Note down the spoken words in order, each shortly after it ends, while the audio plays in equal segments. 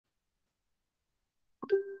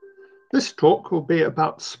This talk will be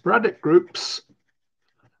about sporadic groups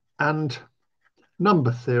and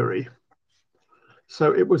number theory.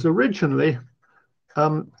 So it was originally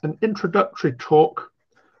an introductory talk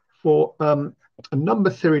for a number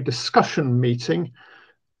theory discussion meeting,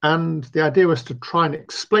 and the idea was to try and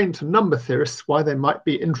explain to number theorists why they might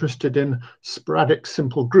be interested in sporadic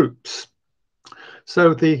simple groups.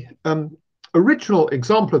 So the original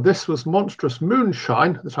example of this was Monstrous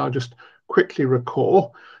moonshine, that I'll just quickly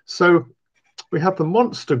recall. So we have the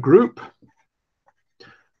monster group,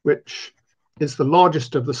 which is the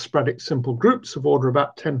largest of the sporadic simple groups of order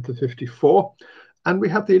about 10 to the 54. And we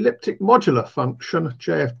have the elliptic modular function,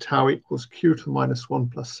 j of tau equals q to the minus 1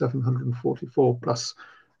 plus 744 plus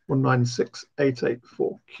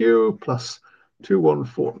 196,884q plus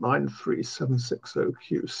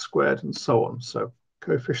 21493,760q squared and so on. So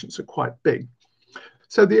coefficients are quite big.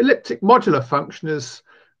 So the elliptic modular function is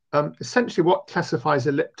essentially what classifies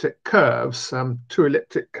elliptic curves. Two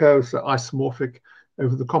elliptic curves are isomorphic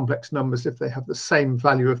over the complex numbers if they have the same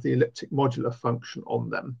value of the elliptic modular function on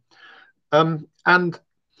them. And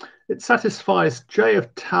it satisfies j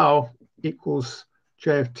of tau equals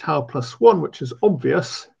j of tau plus 1, which is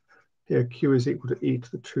obvious. Here q is equal to e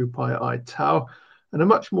to the 2 pi I tau. And a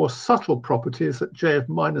much more subtle property is that j of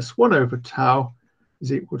minus 1 over tau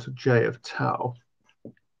is equal to j of tau.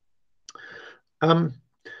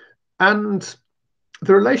 And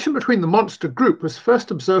the relation between the monster group was first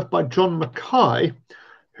observed by John Mackay,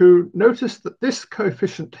 who noticed that this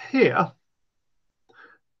coefficient here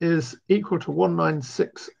is equal to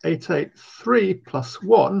 196,883 plus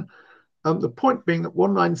 1. The point being that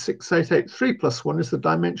 196,883 plus 1 is the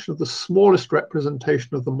dimension of the smallest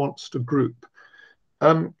representation of the monster group.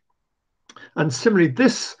 And similarly,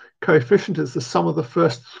 this coefficient is the sum of the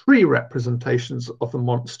first three representations of the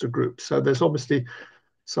monster group. So there's obviously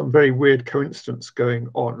some very weird coincidence going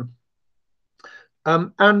on.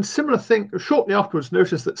 And similar thing, shortly afterwards,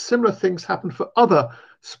 notice that similar things happen for other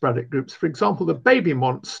sporadic groups. For example, the baby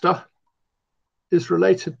monster is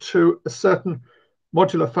related to a certain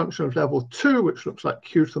modular function of level 2, which looks like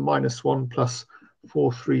q to the minus 1 plus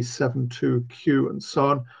 4372q and so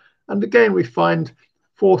on. And again, we find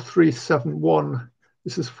 4371,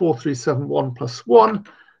 this is 4371 plus 1,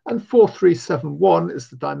 and 4371 is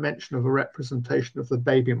the dimension of a representation of the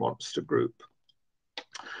baby monster group.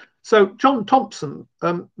 So John Thompson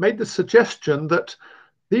made the suggestion that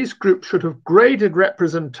these groups should have graded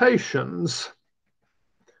representations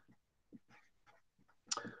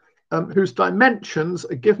whose dimensions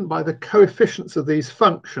are given by the coefficients of these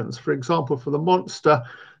functions. For example, for the monster,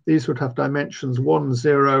 these would have dimensions 1,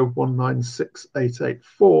 0,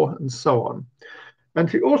 196,884, and so on. And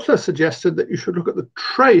he also suggested that you should look at the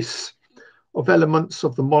trace of elements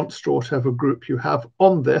of the monster or whatever group you have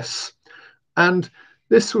on this. And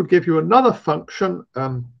this would give you another function.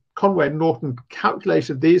 Conway and Norton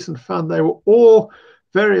calculated these and found they were all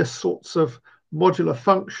various sorts of modular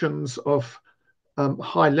functions of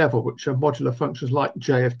high level, which are modular functions like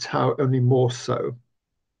j of tau, only more so.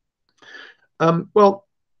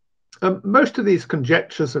 Most of these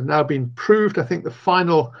conjectures have now been proved. I think the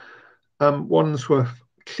final ones were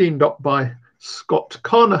cleaned up by Scott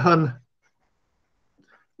Carnahan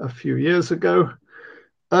a few years ago.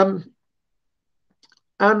 And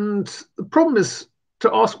the problem is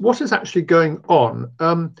to ask what is actually going on.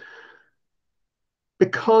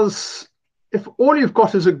 Because if all you've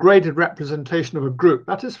got is a graded representation of a group,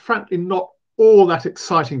 that is frankly not all that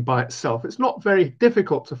exciting by itself. It's not very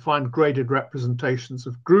difficult to find graded representations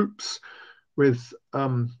of groups with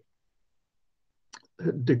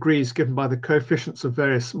degrees given by the coefficients of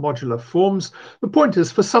various modular forms. The point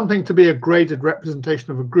is, for something to be a graded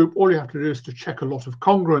representation of a group, all you have to do is to check a lot of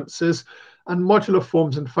congruences, and modular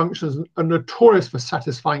forms and functions are notorious for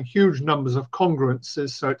satisfying huge numbers of congruences,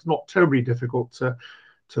 so it's not terribly difficult to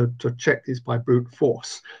check these by brute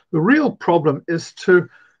force. The real problem is to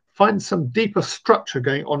find some deeper structure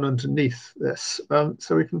going on underneath this.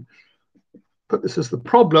 So we can put this as the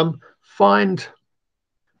problem: find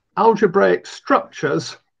algebraic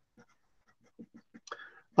structures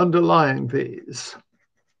underlying these.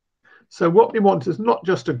 So what we want is not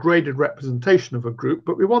just a graded representation of a group,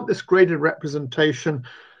 but we want this graded representation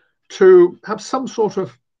to have some sort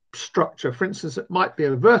of structure. For instance, it might be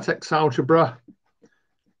a vertex algebra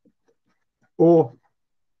or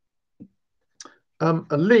a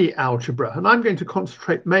Lie algebra. And I'm going to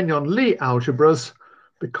concentrate mainly on Lie algebras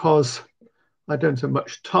because I don't have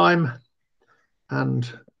much time,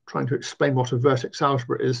 and trying to explain what a vertex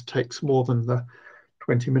algebra is takes more than the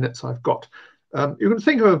 20 minutes I've got. You can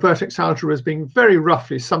think of a vertex algebra as being very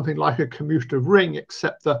roughly something like a commutative ring,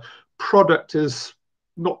 except the product is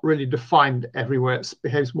not really defined everywhere. It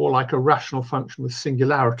behaves more like a rational function with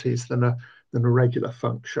singularities than a regular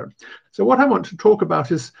function. So what I want to talk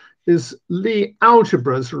about is Lie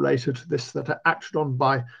algebras related to this that are acted on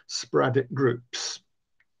by sporadic groups.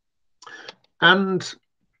 And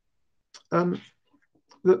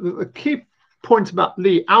the key point about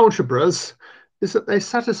Lie algebras is that they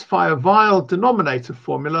satisfy a Weyl denominator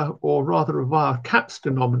formula, or rather a Weyl-Katz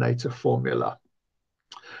denominator formula.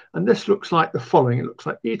 And this looks like the following. It looks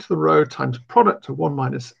like e to the rho times product of 1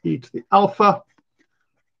 minus e to the alpha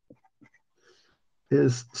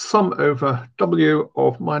is sum over w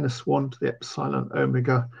of minus 1 to the epsilon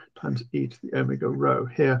omega times e to the omega rho.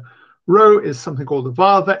 Here, rho is something called the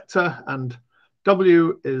Weyl vector, and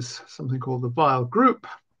w is something called the Weyl group.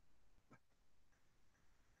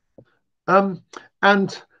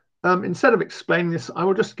 Instead of explaining this, I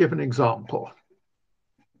will just give an example.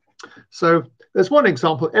 So there's one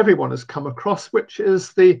example everyone has come across, which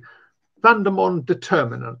is the Vandermonde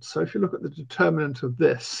determinant. So if you look at the determinant of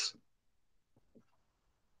this,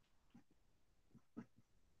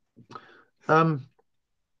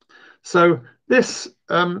 so this,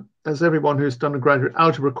 as everyone who's done a graduate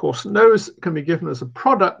algebra course knows, can be given as a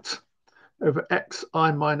product over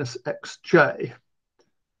xi minus xj,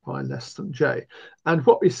 y less than j. And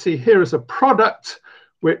what we see here is a product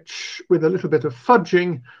which, with a little bit of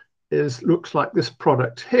fudging, looks like this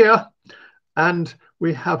product here. And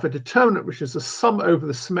we have a determinant which is a sum over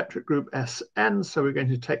the symmetric group Sn. So we're going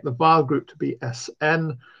to take the Weyl group to be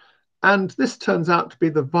Sn. And this turns out to be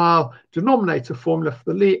the Weyl denominator formula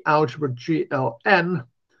for the Lie algebra GLN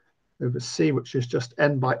over C, which is just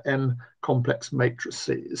n by n complex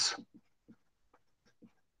matrices.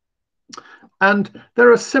 And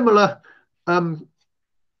there are similar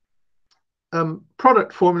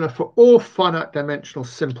product formula for all finite dimensional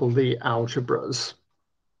simple Lie algebras.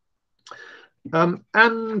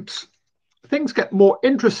 And things get more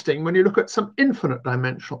interesting when you look at some infinite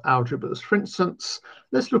dimensional algebras. For instance,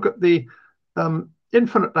 let's look at the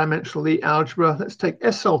infinite dimensional Lie algebra. Let's take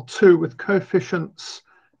SL2 with coefficients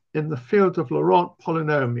in the field of Laurent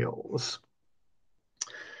polynomials.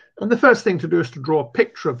 And the first thing to do is to draw a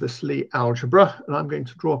picture of this Lie algebra. And I'm going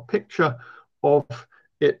to draw a picture of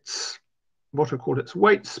its, what are called its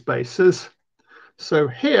weight spaces. So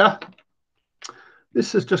here,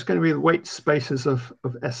 this is just going to be the weight spaces of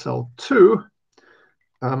SL2.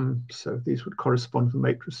 So these would correspond to the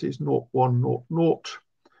matrices 0, 1, 0, 0,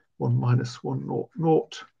 1 minus 1, 0, 0,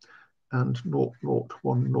 and 0, 0,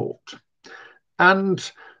 1, 0.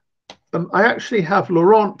 And I actually have a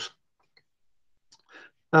Laurent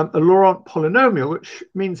polynomial, which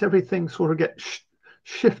means everything sort of gets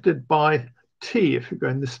shifted by t if you go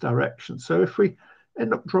in this direction. So if we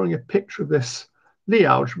end up drawing a picture of this Lie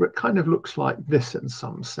algebra, it kind of looks like this in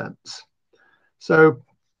some sense. So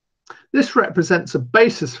this represents a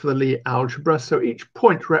basis for the Lie algebra. So each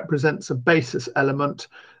point represents a basis element.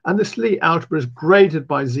 And this Lie algebra is graded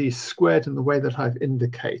by z squared in the way that I've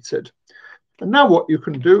indicated. And now what you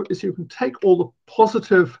can do is you can take all the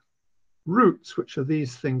positive roots, which are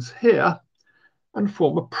these things here, and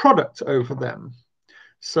form a product over them.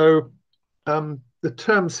 So the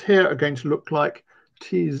terms here are going to look like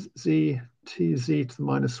tz to the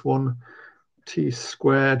minus 1, t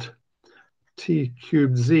squared, t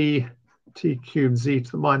cubed z to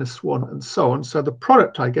the minus 1, and so on. So the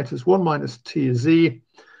product I get is 1 minus tz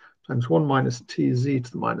times 1 minus tz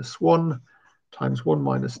to the minus 1 times 1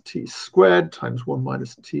 minus t squared times 1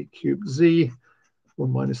 minus t cubed z,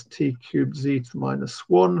 1 minus t cubed z to the minus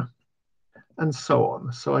 1, and so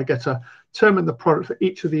on. So I get a term in the product for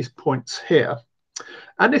each of these points here.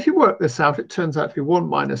 And if you work this out, it turns out to be 1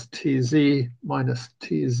 minus tz to the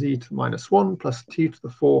minus 1 plus t to the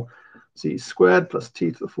 4 z squared plus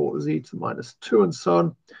t to the 4 z to the minus 2, and so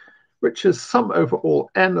on, which is sum over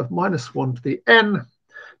all n of minus 1 to the n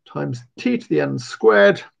times t to the n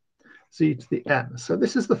squared z to the n. So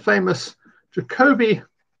this is the famous Jacobi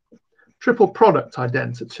triple product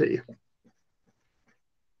identity.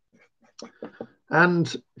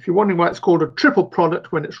 And if you're wondering why it's called a triple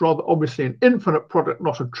product when it's rather obviously an infinite product,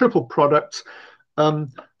 not a triple product, the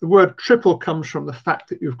word triple comes from the fact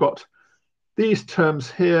that you've got these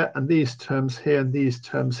terms here and these terms here and these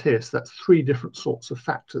terms here. So that's 3 different sorts of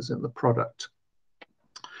factors in the product.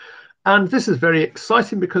 And this is very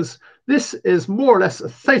exciting because this is more or less a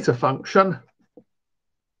theta function,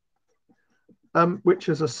 which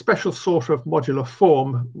is a special sort of modular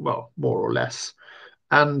form, well, more or less.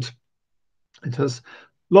 And it has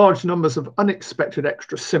large numbers of unexpected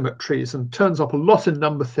extra symmetries and turns up a lot in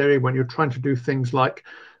number theory when you're trying to do things like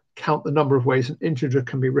count the number of ways an integer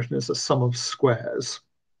can be written as a sum of squares.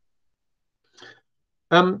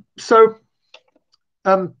 So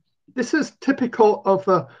this is typical of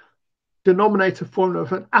a denominator formula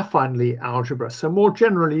of an affine Lie algebra. So more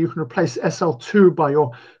generally, you can replace SL2 by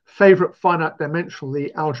your favorite finite dimensional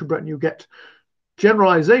Lie algebra, and you get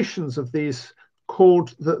generalizations of these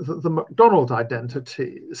called the Macdonald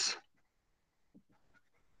identities.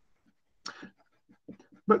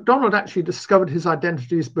 Macdonald actually discovered his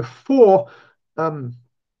identities before the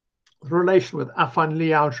relation with affine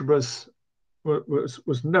Lie algebras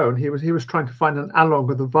was known. He was trying to find an analog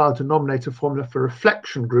with the Weyl denominator formula for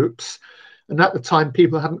reflection groups, and at the time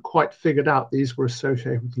people hadn't quite figured out these were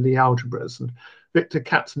associated with Lie algebras. And Victor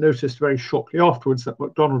Katz noticed very shortly afterwards that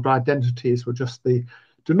Macdonald identities were just the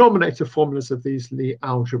denominator formulas of these Lie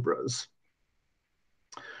algebras.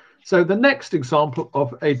 So the next example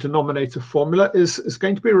of a denominator formula is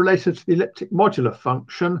going to be related to the elliptic modular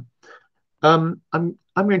function. I'm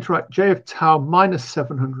going to write j of tau minus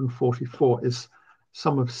 744 is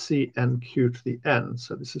sum of cnq to the n.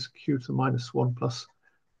 So this is q to the minus 1 plus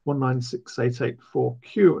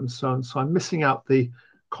 196,884q and so on. So I'm missing out the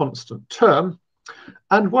constant term.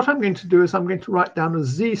 And what I'm going to do is I'm going to write down a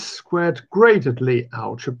z squared graded Lie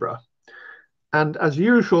algebra. And as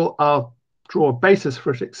usual, I'll draw a basis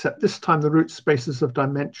for it, except this time the root spaces of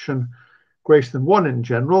dimension greater than 1 in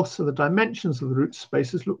general. So the dimensions of the root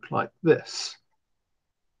spaces look like this.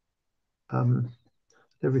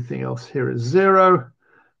 Everything else here is 0,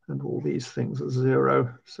 and all these things are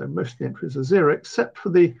 0. So most of the entries are 0, except for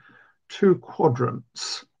the 2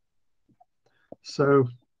 quadrants. So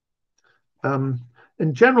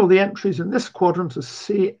in general, the entries in this quadrant are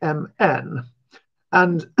CMN.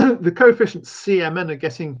 And the coefficients CMN are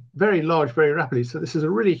getting very large very rapidly. So this is a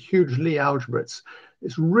really huge Lie algebra.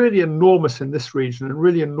 It's really enormous in this region and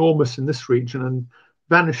really enormous in this region and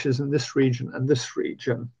vanishes in this region and this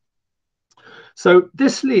region. So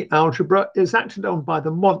this Lie algebra is acted on by the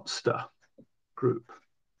monster group.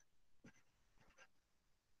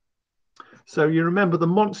 So you remember the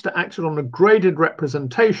monster acted on a graded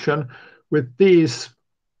representation with these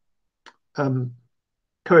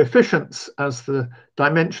coefficients as the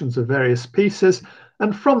dimensions of various pieces.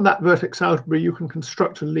 And from that vertex algebra, you can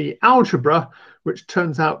construct a Lie algebra, which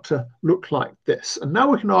turns out to look like this. And now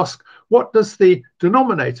we can ask, what does the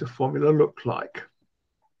denominator formula look like?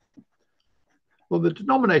 Well, the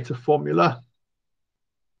denominator formula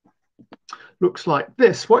looks like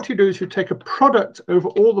this. What you do is you take a product over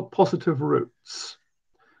all the positive roots.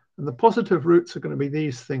 And the positive roots are going to be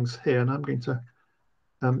these things here. And I'm going to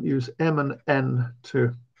use m and n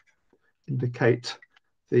to indicate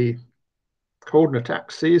the coordinate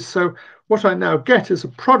axes. So what I now get is a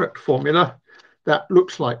product formula that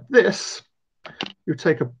looks like this. You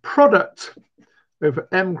take a product over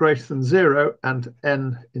m greater than 0 and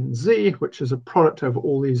n in z, which is a product over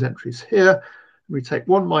all these entries here. We take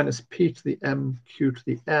 1 minus p to the m q to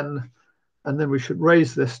the n, and then we should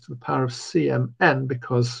raise this to the power of cmn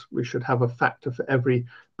because we should have a factor for every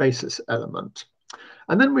basis element.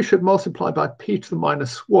 And then we should multiply by p to the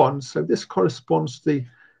minus 1. So this corresponds to the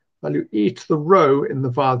value e to the rho in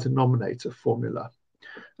the Weyl denominator formula.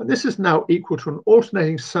 And this is now equal to an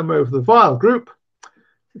alternating sum over the Weyl group,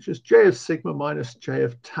 which is j of sigma minus j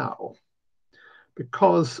of tau.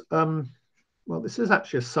 Because, well, this is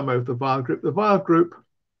actually a sum over the Weyl group. The Weyl group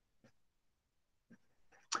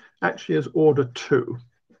actually is order 2.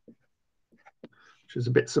 Which is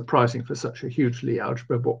a bit surprising for such a huge Lie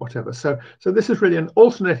algebra, but whatever. So this is really an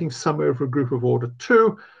alternating sum over a group of order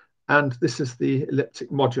 2, and this is the elliptic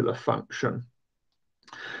modular function.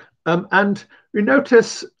 And we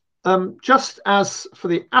notice, just as for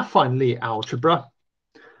the affine Lie algebra,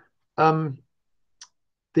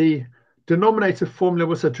 the denominator formula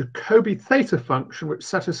was a Jacobi theta function which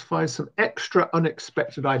satisfies some extra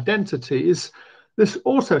unexpected identities. This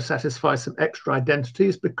also satisfies some extra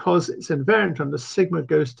identities because it's invariant under sigma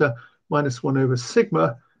goes to minus 1 over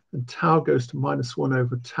sigma and tau goes to minus 1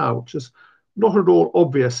 over tau, which is not at all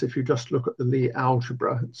obvious if you just look at the Lie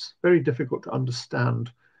algebra. It's very difficult to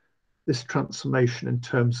understand this transformation in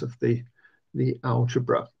terms of the Lie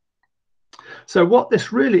algebra. So what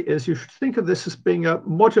this really is, you should think of this as being a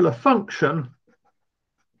modular function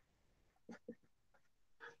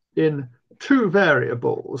in 2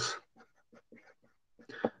 variables.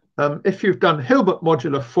 If you've done Hilbert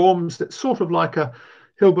modular forms, it's sort of like a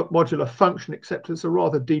Hilbert modular function, except it's a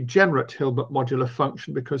rather degenerate Hilbert modular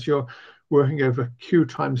function because you're working over q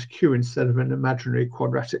times q instead of an imaginary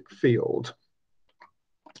quadratic field.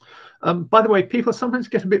 By the way, people sometimes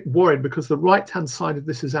get a bit worried because the right-hand side of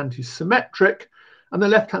this is anti-symmetric and the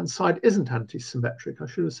left-hand side isn't anti-symmetric. I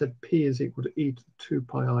should have said P is equal to e to the 2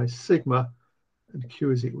 pi I sigma. and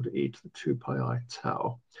q is equal to e to the 2 pi I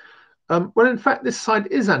tau. Well, in fact, this side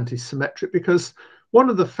is antisymmetric because one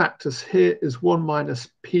of the factors here is 1 minus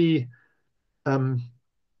p q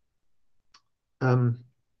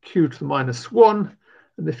to the minus 1.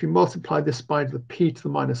 And if you multiply this by the p to the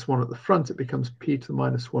minus 1 at the front, it becomes p to the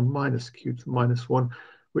minus 1 minus q to the minus 1,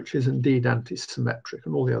 which is indeed antisymmetric.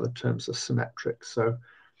 And all the other terms are symmetric. So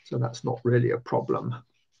that's not really a problem.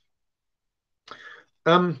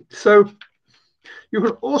 So you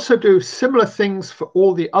can also do similar things for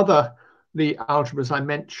all the other Lie algebras I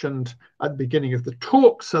mentioned at the beginning of the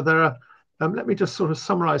talk. So there are, let me just sort of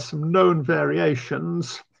summarize some known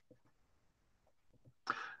variations.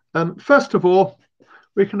 First of all,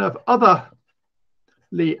 we can have other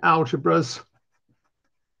Lie algebras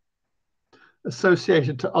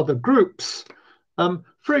associated to other groups.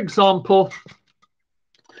 For example,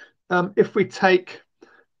 if we take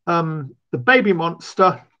the baby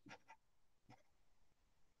monster,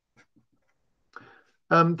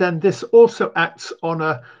 then this also acts on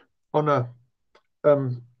a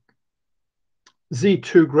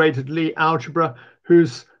Z2 graded Lie algebra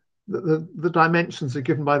whose the dimensions are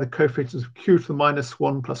given by the coefficients of q to the minus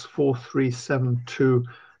 1 plus 4372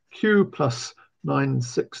 q plus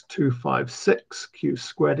 96256 q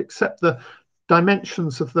squared, except the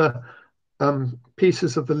dimensions of the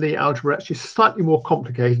pieces of the Lie algebra are actually slightly more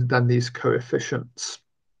complicated than these coefficients.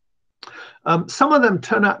 Some of them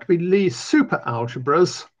turn out to be Lie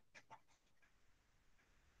superalgebras,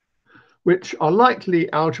 which are like Lie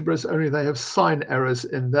algebras, only they have sign errors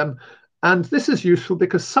in them. And this is useful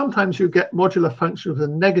because sometimes you get modular functions with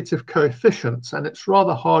negative coefficients, and it's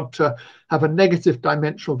rather hard to have a negative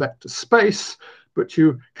dimensional vector space, but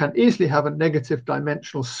you can easily have a negative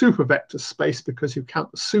dimensional supervector space because you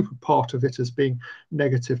count the super part of it as being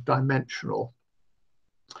negative dimensional.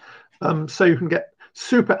 So you can get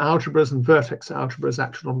super algebras and vertex algebras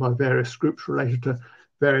acted on by various groups related to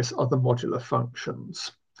various other modular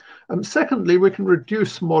functions. Secondly, we can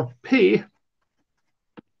reduce mod P.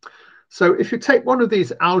 So if you take one of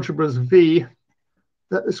these algebras V,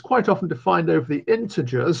 that is quite often defined over the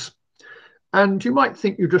integers, and you might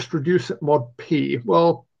think you just reduce it mod P.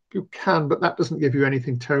 Well, you can, but that doesn't give you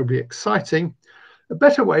anything terribly exciting. A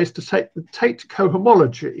better way is to take the Tate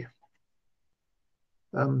cohomology.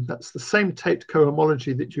 That's the same Tate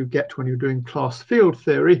cohomology that you get when you're doing class field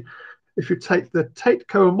theory. If you take the Tate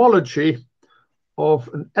cohomology of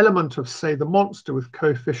an element of, say, the monster with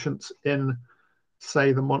coefficients in,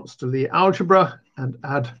 say, the monster Lie algebra and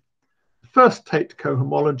add the first Tate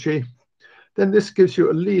cohomology, then this gives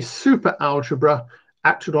you a Lie superalgebra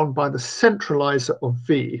acted on by the centralizer of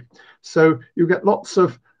V. So you get lots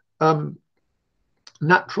of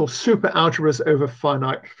natural superalgebras over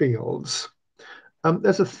finite fields.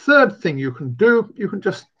 There's a third thing you can do. You can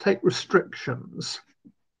just take restrictions.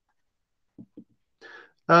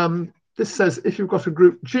 This says if you've got a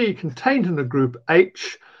group G contained in a group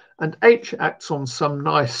H, and H acts on some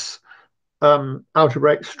nice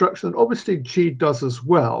algebraic structure, then obviously G does as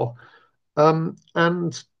well. And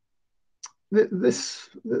this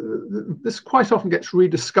quite often gets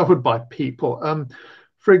rediscovered by people.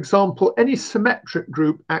 For example, any symmetric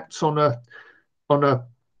group acts on a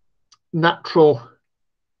natural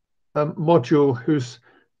module whose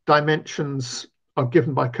dimensions are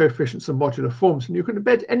given by coefficients of modular forms, and you can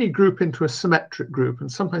embed any group into a symmetric group,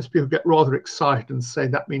 and sometimes people get rather excited and say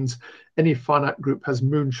that means any finite group has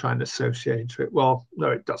moonshine associated to it. Well, no,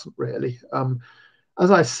 it doesn't really.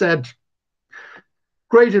 As I said,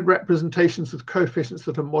 graded representations with coefficients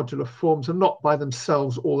that are modular forms are not by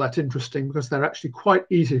themselves all that interesting because they're actually quite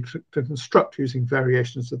easy to construct using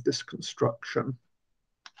variations of this construction.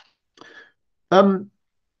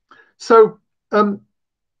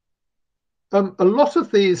 A lot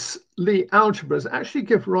of these Lie algebras actually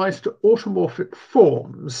give rise to automorphic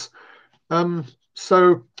forms.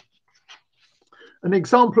 So an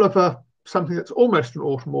example of something that's almost an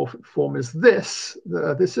automorphic form is this.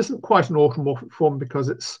 This isn't quite an automorphic form because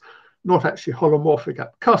it's not actually holomorphic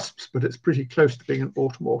at cusps, but it's pretty close to being an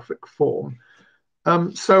automorphic form.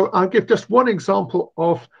 So I'll give just one example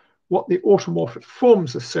of what the automorphic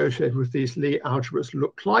forms associated with these Lie algebras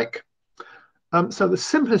look like. So the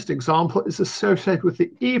simplest example is associated with the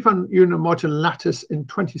even unimodular lattice in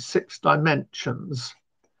 26 dimensions.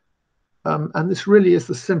 And this really is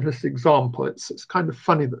the simplest example. It's kind of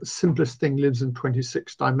funny that the simplest thing lives in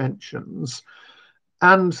 26 dimensions.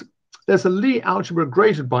 And there's a Lie algebra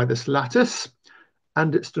graded by this lattice,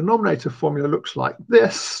 and its denominator formula looks like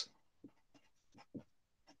this.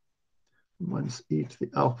 Minus e to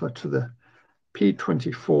the alpha to the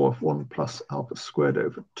P24 of 1 plus alpha squared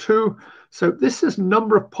over 2. So this is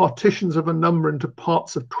number of partitions of a number into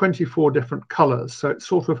parts of 24 different colors. So it's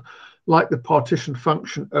sort of like the partition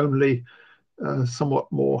function, only somewhat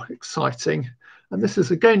more exciting. And this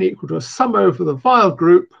is again equal to a sum over the Weyl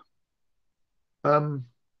group and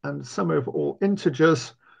sum over all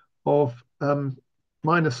integers of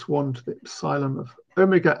 -1 to the epsilon of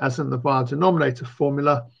omega, as in the Weyl denominator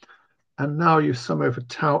formula. And now you sum over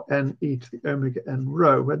tau n e to the omega n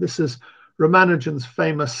rho, where this is Ramanujan's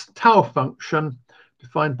famous tau function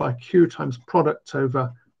defined by q times product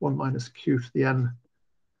over 1 minus q to the n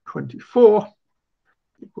 24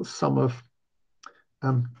 equals sum of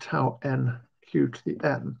tau n q to the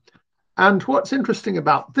n. And what's interesting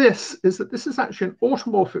about this is that this is actually an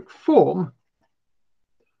automorphic form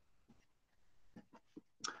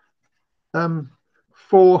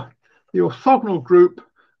for the orthogonal group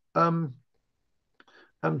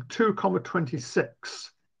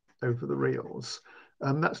 2,26 over the reals.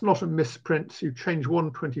 That's not a misprint. You change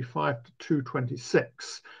 125 to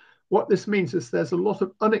 226. What this means is there's a lot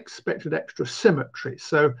of unexpected extra symmetry.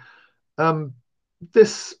 So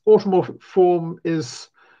this automorphic form is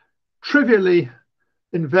trivially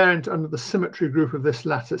invariant under the symmetry group of this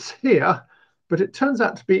lattice here, but it turns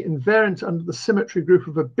out to be invariant under the symmetry group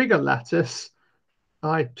of a bigger lattice,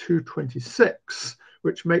 I226,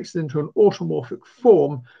 which makes it into an automorphic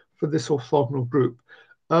form for this orthogonal group.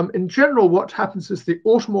 In general, what happens is the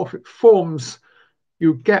automorphic forms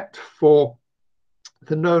you get for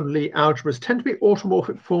the known Lie algebras tend to be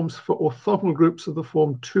automorphic forms for orthogonal groups of the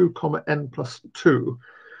form 2, n plus 2.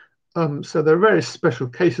 So there are various special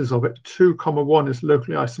cases of it. 2, 1 is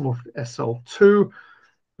locally isomorphic to SL2.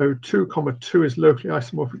 O2, 2 is locally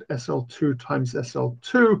isomorphic to SL2 times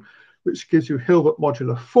SL2, which gives you Hilbert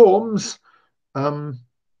modular forms. And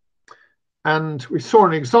we saw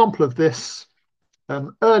an example of this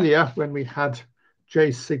earlier when we had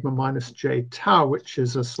J sigma minus J tau, which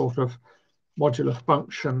is a sort of modular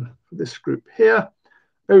function for this group here.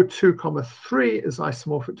 O2, 3 is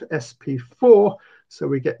isomorphic to SP4, so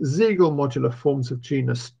we get Siegel modular forms of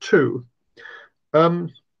genus 2.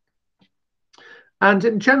 And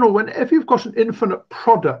in general, whenever you've got an infinite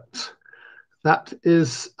product that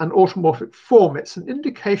is an automorphic form, it's an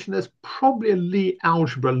indication there's probably a Lie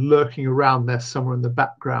algebra lurking around there somewhere in the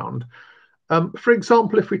background. For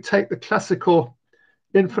example, if we take the classical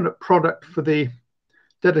infinite product for the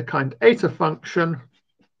Dedekind eta function,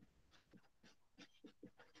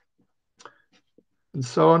 and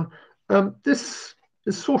so on, this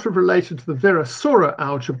is sort of related to the Virasoro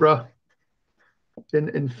algebra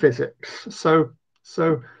in physics. So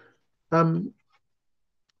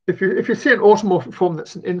if you see an automorphic form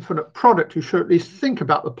that's an infinite product, you should at least think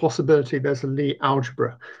about the possibility there's a Lie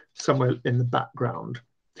algebra somewhere in the background.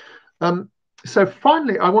 So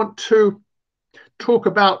finally, I want to talk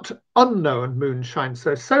about unknown moonshine.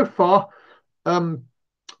 So far,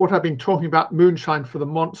 what I've been talking about, moonshine for the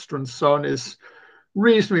monster and so on, is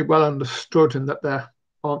reasonably well understood, in that there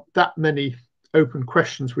aren't that many open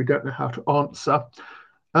questions we don't know how to answer.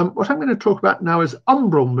 What I'm going to talk about now is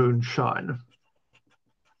umbral moonshine,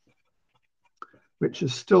 which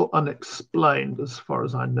is still unexplained as far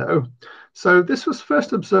as I know. So this was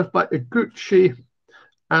first observed by Ooguri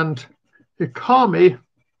and Tachikawa,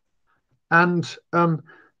 and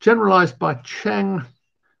generalized by Cheng,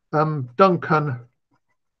 Duncan,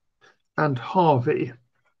 and Harvey.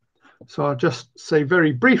 So I'll just say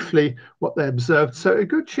very briefly what they observed. So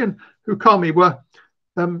Ooguri and Tachikawa were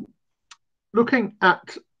looking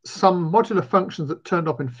at some modular functions that turned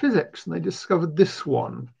up in physics, and they discovered this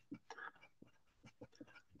one.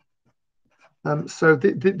 So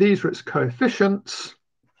these are its coefficients.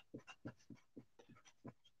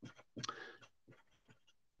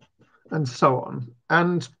 And so on.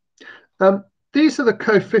 And these are the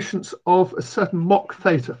coefficients of a certain mock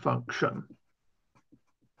theta function.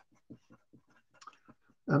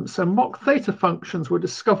 So mock theta functions were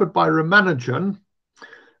discovered by Ramanujan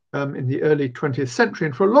in the early 20th century.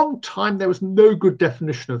 And for a long time, there was no good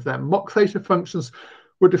definition of them. Mock theta functions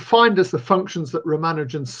were defined as the functions that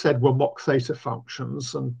Ramanujan said were mock theta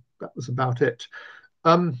functions, and that was about it.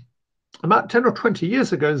 About 10 or 20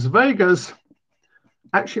 years ago, Zweigers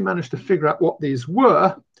actually managed to figure out what these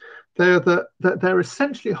were. They're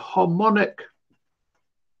essentially harmonic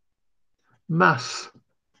mass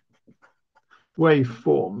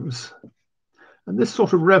waveforms. And this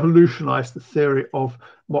sort of revolutionized the theory of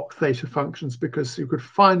mock theta functions, because you could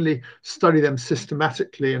finally study them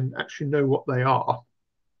systematically and actually know what they are.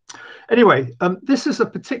 Anyway, this is a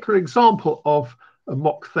particular example of a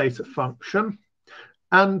mock theta function.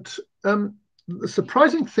 And the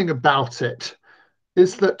surprising thing about it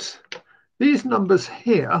is that these numbers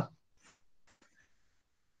here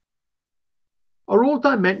are all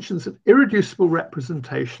dimensions of irreducible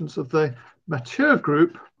representations of the mature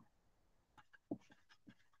group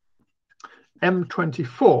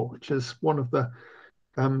M24, which is one of the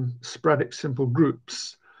sporadic simple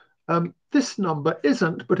groups. This number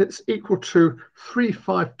isn't, but it's equal to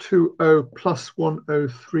 3520 plus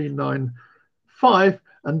 10395,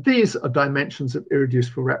 and these are dimensions of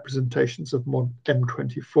irreducible representations of mod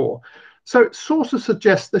M24. So it sort of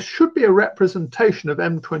suggests there should be a representation of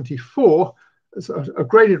M24 as a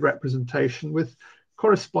graded representation with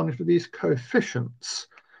corresponding to these coefficients.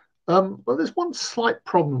 Well, there's one slight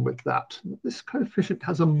problem with that. This coefficient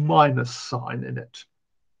has a minus sign in it.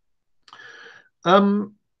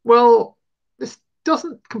 Well, this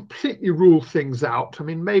doesn't completely rule things out. I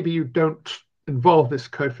mean, maybe you don't involve this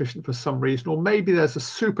coefficient for some reason, or maybe there's a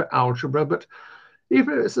super algebra, but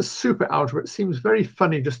even if it's a super algebra, it seems very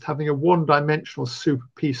funny just having a one-dimensional super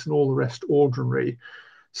piece and all the rest ordinary.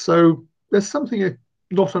 So there's something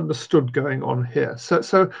not understood going on here.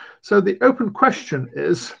 So the open question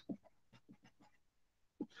is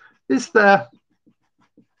there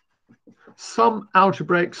some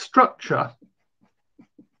algebraic structure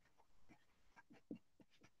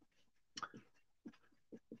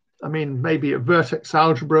I mean, maybe a vertex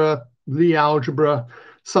algebra, Lie algebra,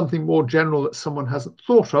 something more general that someone hasn't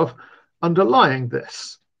thought of underlying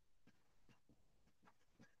this?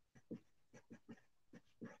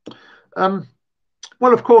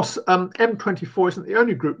 Well, of course, M24 isn't the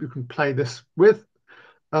only group you can play this with.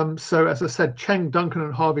 So as I said, Cheng, Duncan,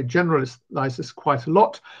 and Harvey generalized this quite a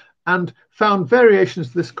lot and found variations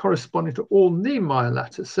of this corresponding to all Niemeyer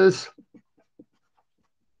lattices.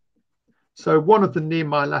 So one of the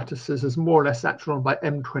Niemeyer lattices is more or less acted on by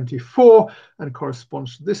M24 and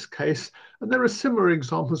corresponds to this case. And there are similar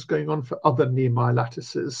examples going on for other Niemeyer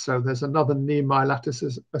lattices. So there's another Niemeyer lattice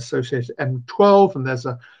associated to M12, and there's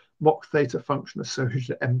a mock theta function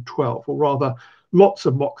associated to M12, or rather lots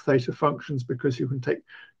of mock theta functions because you can take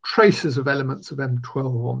traces of elements of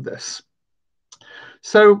M12 on this.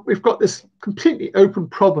 So we've got this completely open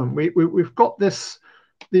problem. We've got these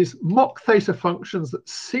mock theta functions that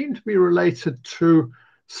seem to be related to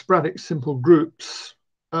sporadic simple groups,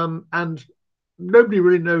 and nobody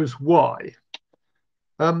really knows why.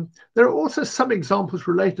 There are also some examples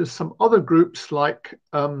related to some other groups like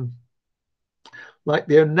the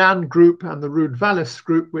Anand group and the Rudvalis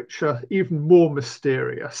group, which are even more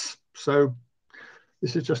mysterious. So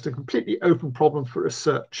this is just a completely open problem for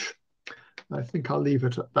research. I think I'll leave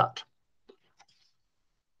it at that.